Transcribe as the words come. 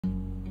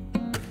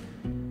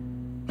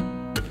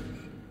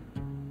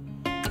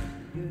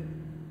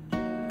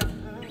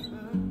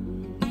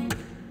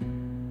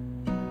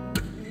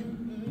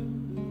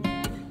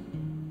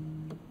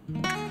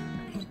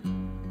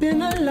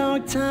Been a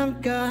long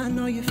time, God, I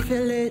know you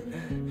feel it.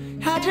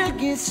 How'd you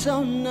get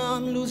so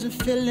numb, losing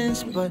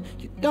feelings? But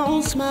you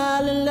don't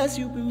smile unless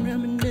you've been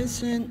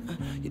reminiscing.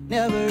 You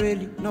never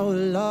really know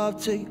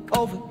love till you're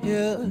over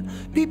here.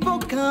 People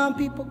come,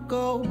 people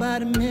go by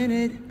the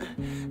minute.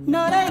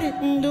 No, they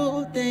didn't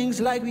do things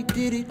like we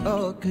did it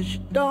all. Cause you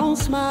don't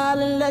smile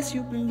unless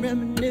you've been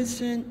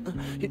reminiscing.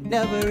 You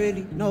never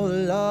really know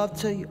love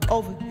till you're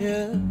over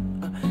here.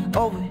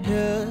 Over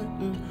here,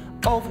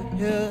 over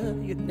here.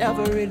 You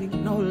never really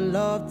know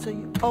love till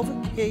you're over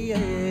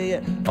here,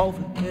 yeah.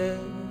 Over here,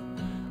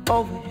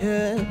 over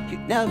here. You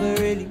never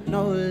really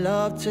know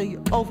love till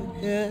you're over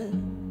here.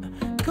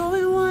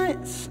 Going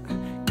once,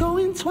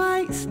 going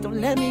twice.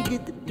 Don't let me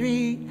get the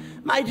three.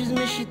 Might just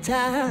miss your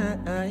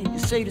time. You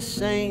say the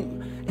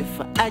same. If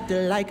I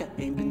acted like I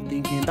ain't been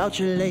thinking about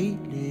you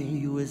lately,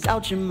 you was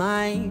out your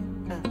mind.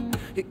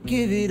 You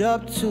give it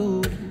up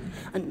to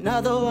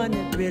another one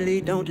that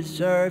really don't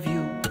deserve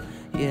you.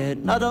 Yeah,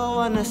 another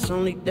one that's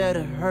only there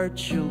to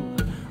hurt you.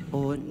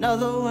 Or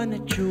another one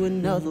that you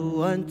another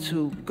one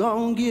to.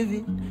 Gon' give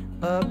it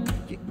up.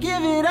 You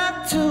give it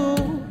up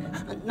to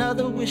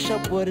another. Wish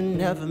I would've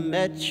never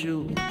met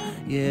you.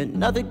 Yeah,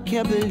 another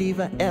can't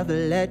believe I ever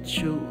let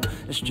you.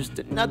 It's just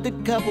another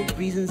couple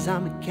reasons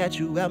I'ma catch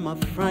you at my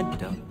front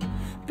door.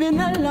 Been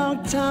a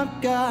long time,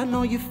 God, I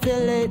know you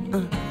feel it.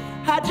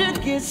 How'd you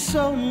get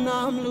so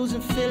numb,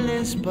 losing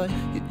feelings? But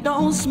you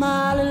don't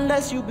smile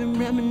unless you've been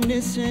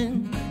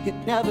reminiscing. You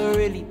never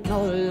really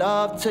know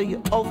love till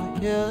you're over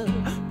here.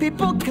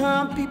 People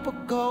come, people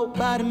go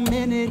by the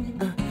minute.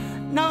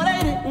 No,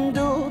 they didn't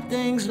do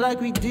things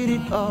like we did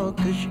it all.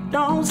 Cause you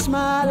don't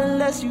smile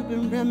unless you've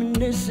been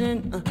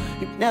reminiscing.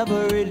 You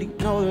never really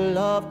know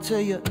love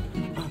till you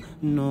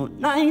no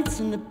nights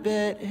in the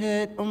bed,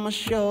 head on my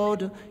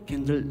shoulder.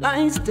 Candle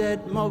lights,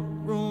 dead, more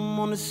room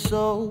on the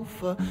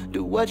sofa.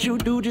 Do what you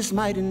do, just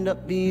might end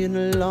up being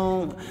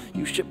alone.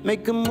 You should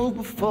make a move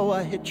before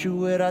I hit you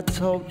what I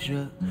told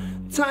you.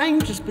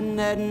 Time just been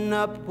adding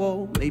up,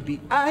 whoa.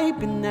 Maybe I've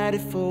been at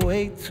it for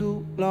way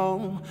too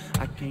long.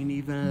 I can't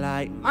even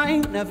lie,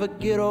 might never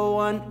get a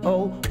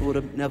 1-0.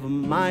 Would've never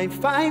mind,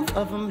 5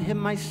 of them hit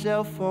my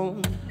cell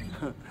phone.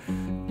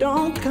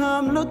 Don't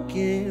come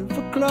looking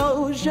for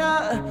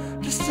closure,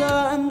 just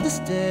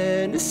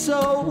understand it's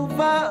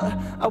over.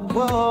 I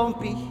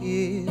won't be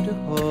here to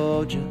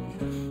hold you,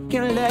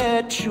 can't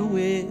let you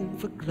in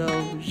for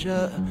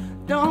closure.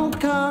 Don't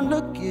come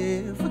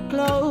looking for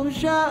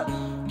closure,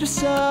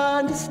 just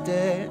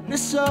understand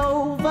it's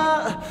over.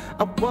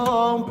 I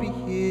won't be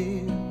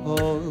here to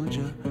hold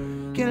you,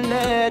 can't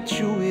let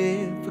you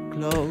in for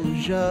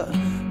closure.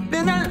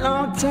 Been a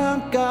long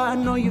time, God,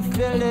 I know you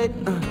feel it.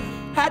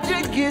 How'd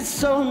you get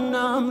so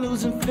numb,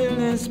 losing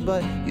feelings?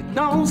 But you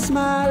don't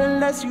smile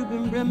unless you've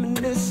been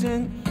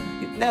reminiscing.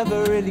 You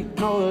never really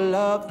know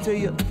love till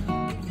you.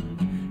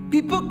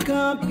 People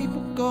come,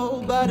 people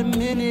go by the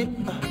minute.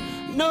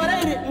 No,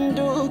 they didn't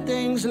do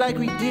things like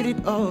we did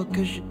it all.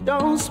 Cause you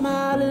don't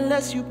smile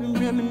unless you've been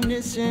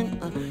reminiscing.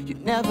 You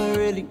never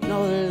really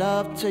know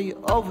love till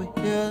you're over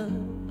here.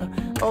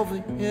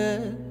 Over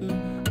here,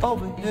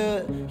 over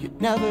here. You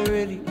never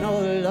really know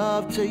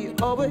love till you're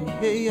over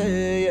here,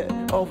 yeah,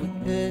 yeah. Over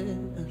here,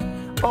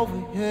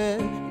 over here.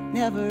 You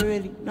never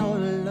really know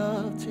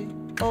love till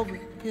you're over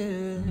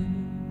here.